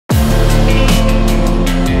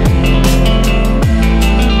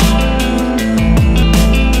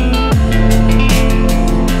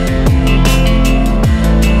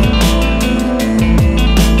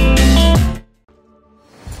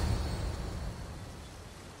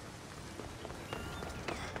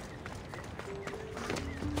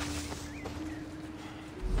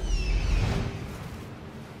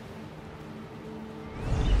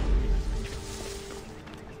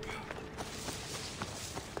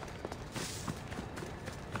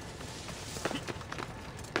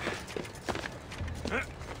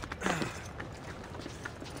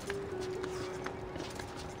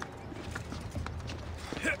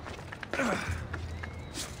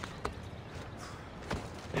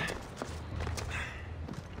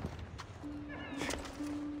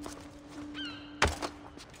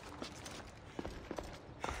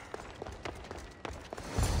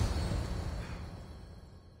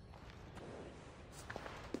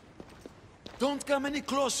Don't come any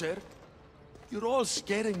closer. You're all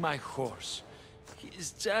scaring my horse.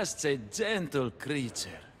 He's just a gentle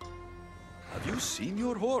creature. Have you seen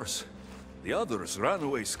your horse? The others ran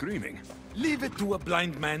away screaming. Leave it to a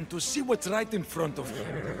blind man to see what's right in front of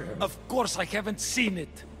him. Of course I haven't seen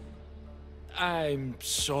it. I'm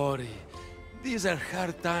sorry. These are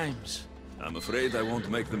hard times. I'm afraid I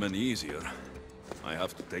won't make them any easier. I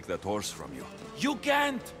have to take that horse from you. You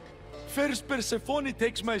can't! First Persephone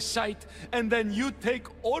takes my sight, and then you take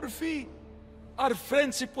Orphe? Our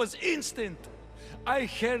friendship was instant. I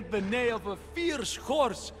heard the neigh of a fierce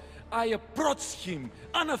horse. I approached him,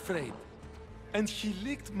 unafraid. And he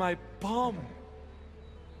licked my palm.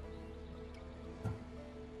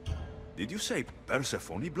 Did you say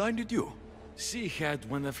Persephone blinded you? She had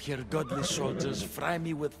one of her godly soldiers fry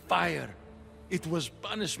me with fire. It was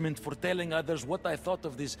punishment for telling others what I thought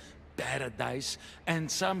of this paradise, and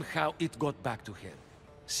somehow it got back to her.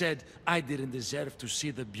 Said I didn't deserve to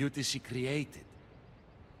see the beauty she created.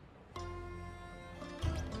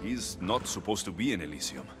 He's not supposed to be in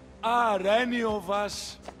Elysium. Are any of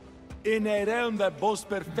us in a realm that boasts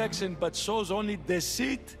perfection but shows only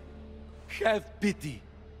deceit? Have pity.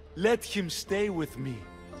 Let him stay with me.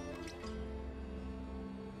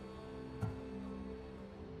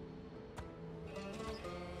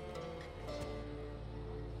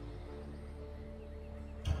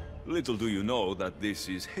 Little do you know that this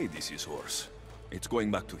is Hades' horse. It's going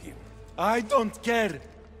back to him. I don't care.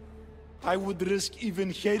 I would risk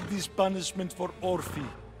even Hades' punishment for Orphe.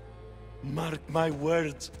 Mark my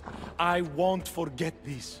words, I won't forget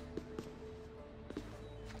this.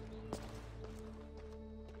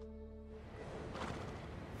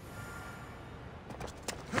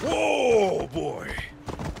 Oh boy!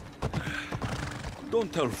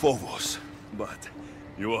 Don't tell Phobos, but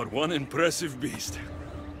you are one impressive beast.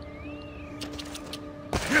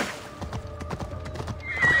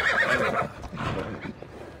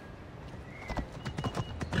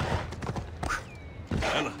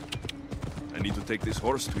 Ella, I need to take this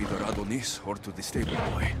horse to either Adonis or to the stable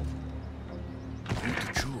boy. I need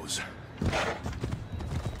to choose.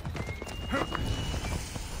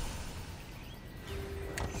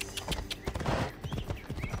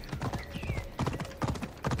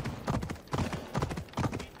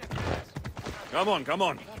 Come on, come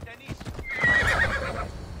on.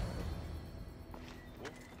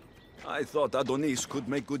 I thought Adonis could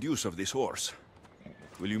make good use of this horse.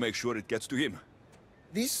 Will you make sure it gets to him?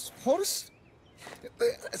 This horse?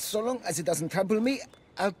 So long as it doesn't trample me,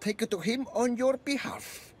 I'll take it to him on your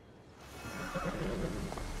behalf.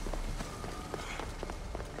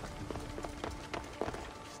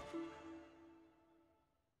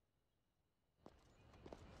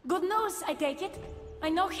 Good news, I take it. I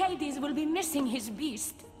know Hades will be missing his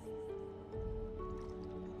beast.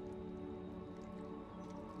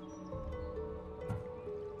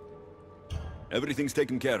 Everything's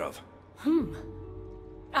taken care of.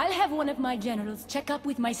 I'll have one of my generals check up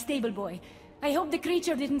with my stable boy. I hope the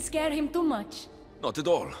creature didn't scare him too much. Not at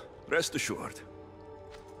all. Rest assured.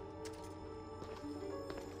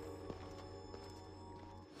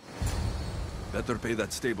 Better pay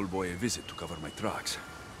that stable boy a visit to cover my tracks.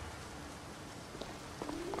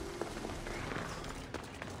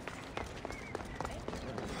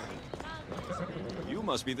 You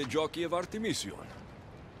must be the jockey of Artemision.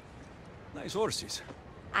 Nice horses.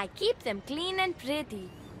 I keep them clean and pretty,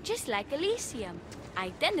 just like Elysium. I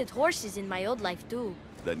tended horses in my old life too.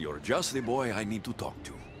 Then you're just the boy I need to talk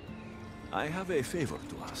to. I have a favor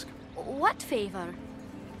to ask. What favor?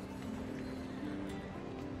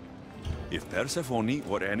 If Persephone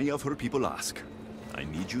or any of her people ask, I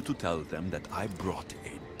need you to tell them that I brought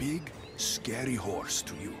a big, scary horse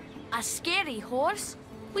to you. A scary horse?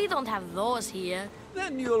 We don't have those here.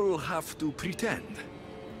 Then you'll have to pretend.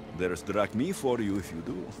 There's drachmi for you if you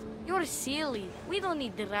do. You're silly. We don't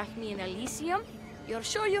need drachmi in Elysium. You're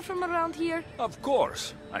sure you're from around here? Of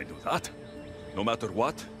course, I do that. No matter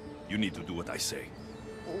what, you need to do what I say.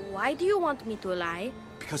 Why do you want me to lie?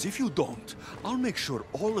 Because if you don't, I'll make sure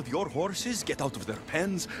all of your horses get out of their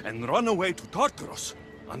pens and run away to Tartarus.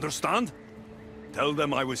 Understand? Tell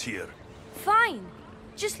them I was here. Fine.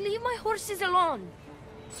 Just leave my horses alone.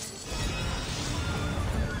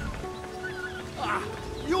 Ah,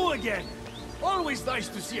 you again! Always nice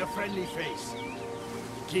to see a friendly face.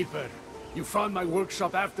 Keeper, you found my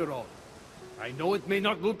workshop after all. I know it may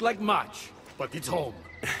not look like much, but it's home.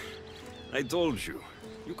 I told you.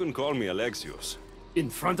 You can call me Alexios. In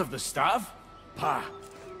front of the staff? Pah.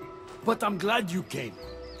 But I'm glad you came.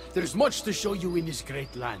 There's much to show you in this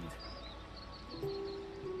great land.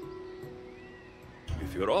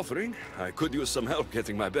 If you're offering, I could use some help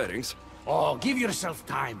getting my bearings. Oh, give yourself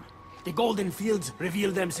time. The golden fields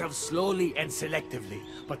reveal themselves slowly and selectively,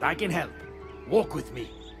 but I can help. Walk with me.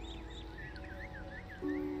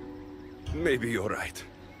 Maybe you're right.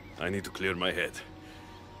 I need to clear my head.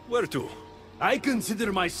 Where to? I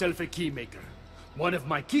consider myself a keymaker. One of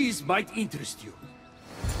my keys might interest you.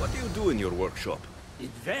 What do you do in your workshop?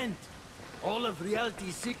 Invent. All of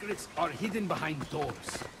reality's secrets are hidden behind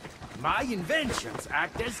doors. My inventions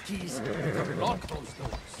act as keys to unlock those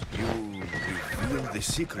doors. You reveal the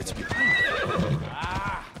secrets behind them.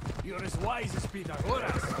 Ah, you're as wise as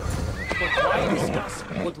Pythagoras. But why discuss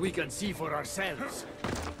what we can see for ourselves?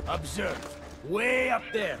 Observe, way up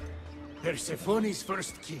there, Persephone's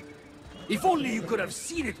first key. If only you could have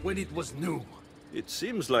seen it when it was new. It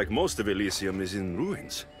seems like most of Elysium is in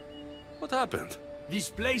ruins. What happened? This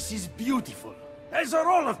place is beautiful, as are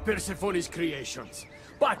all of Persephone's creations.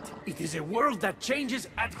 But it is a world that changes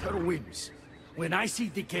at her whims. When I see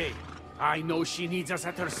decay, I know she needs us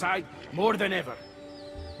at her side more than ever.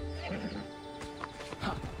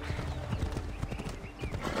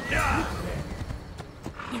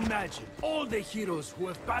 Imagine all the heroes who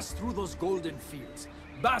have passed through those golden fields,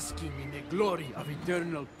 basking in the glory of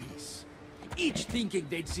eternal peace. Each thinking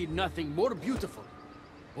they'd see nothing more beautiful,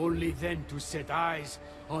 only then to set eyes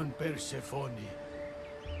on Persephone.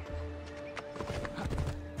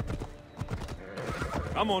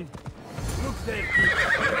 Come on. Look there,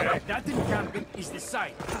 Peter. That encampment is the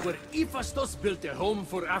site where Hephaestus built a home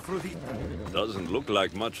for Aphrodite. Doesn't look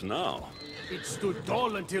like much now. It stood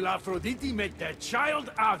tall until Aphrodite met their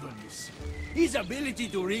child Adonis. His ability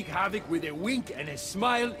to wreak havoc with a wink and a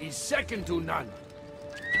smile is second to none.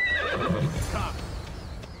 Come.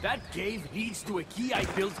 That cave leads to a key I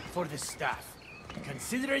built for the staff.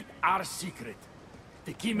 Consider it our secret.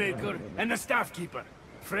 The keymaker and the staff keeper.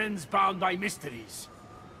 Friends bound by mysteries.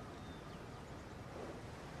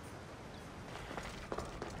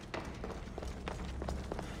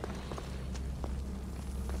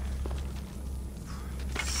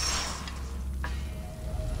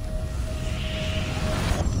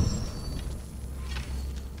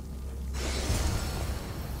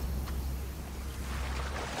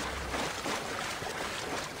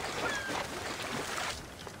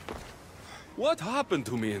 What happened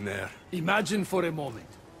to me in there? Imagine for a moment.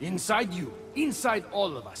 Inside you, inside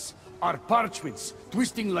all of us, are parchments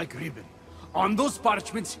twisting like ribbon. On those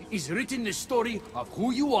parchments is written the story of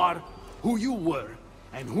who you are, who you were,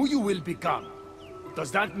 and who you will become.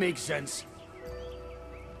 Does that make sense?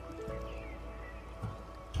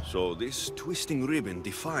 So this twisting ribbon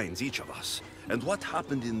defines each of us. And what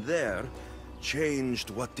happened in there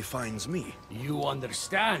changed what defines me. You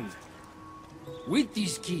understand? With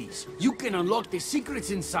these keys, you can unlock the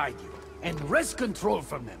secrets inside you, and wrest control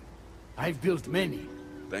from them. I've built many.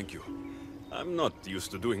 Thank you. I'm not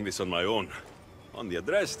used to doing this on my own. On the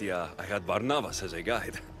Adrestia, I had Barnabas as a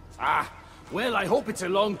guide. Ah, well, I hope it's a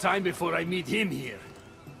long time before I meet him here.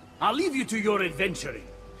 I'll leave you to your adventuring.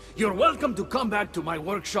 You're welcome to come back to my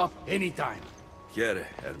workshop anytime. Here,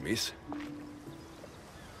 Hermes.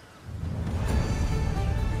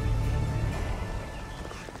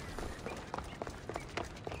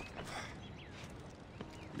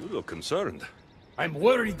 You look concerned. I'm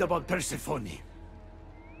worried about Persephone.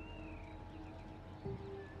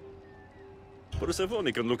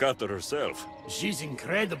 Persephone can look after herself. She's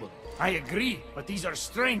incredible. I agree, but these are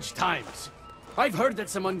strange times. I've heard that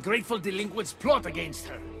some ungrateful delinquents plot against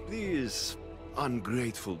her. These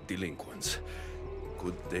ungrateful delinquents.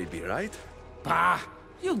 Could they be right? Bah!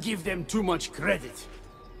 You give them too much credit.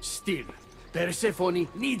 Still, Persephone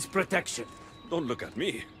needs protection. Don't look at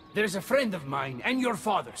me. There's a friend of mine, and your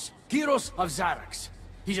father's, Kyros of Xarax.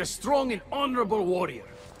 He's a strong and honorable warrior.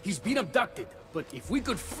 He's been abducted, but if we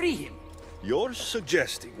could free him... You're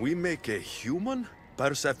suggesting we make a human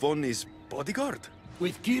Persephone's bodyguard?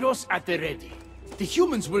 With Kyros at the ready, the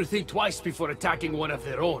humans will think twice before attacking one of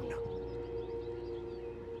their own.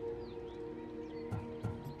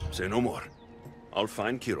 Say no more. I'll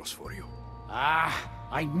find Kyros for you. Ah,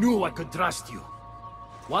 I knew I could trust you.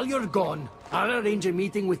 While you're gone, I'll arrange a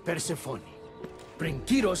meeting with Persephone. Bring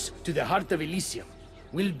Kyros to the heart of Elysium.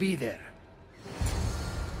 We'll be there.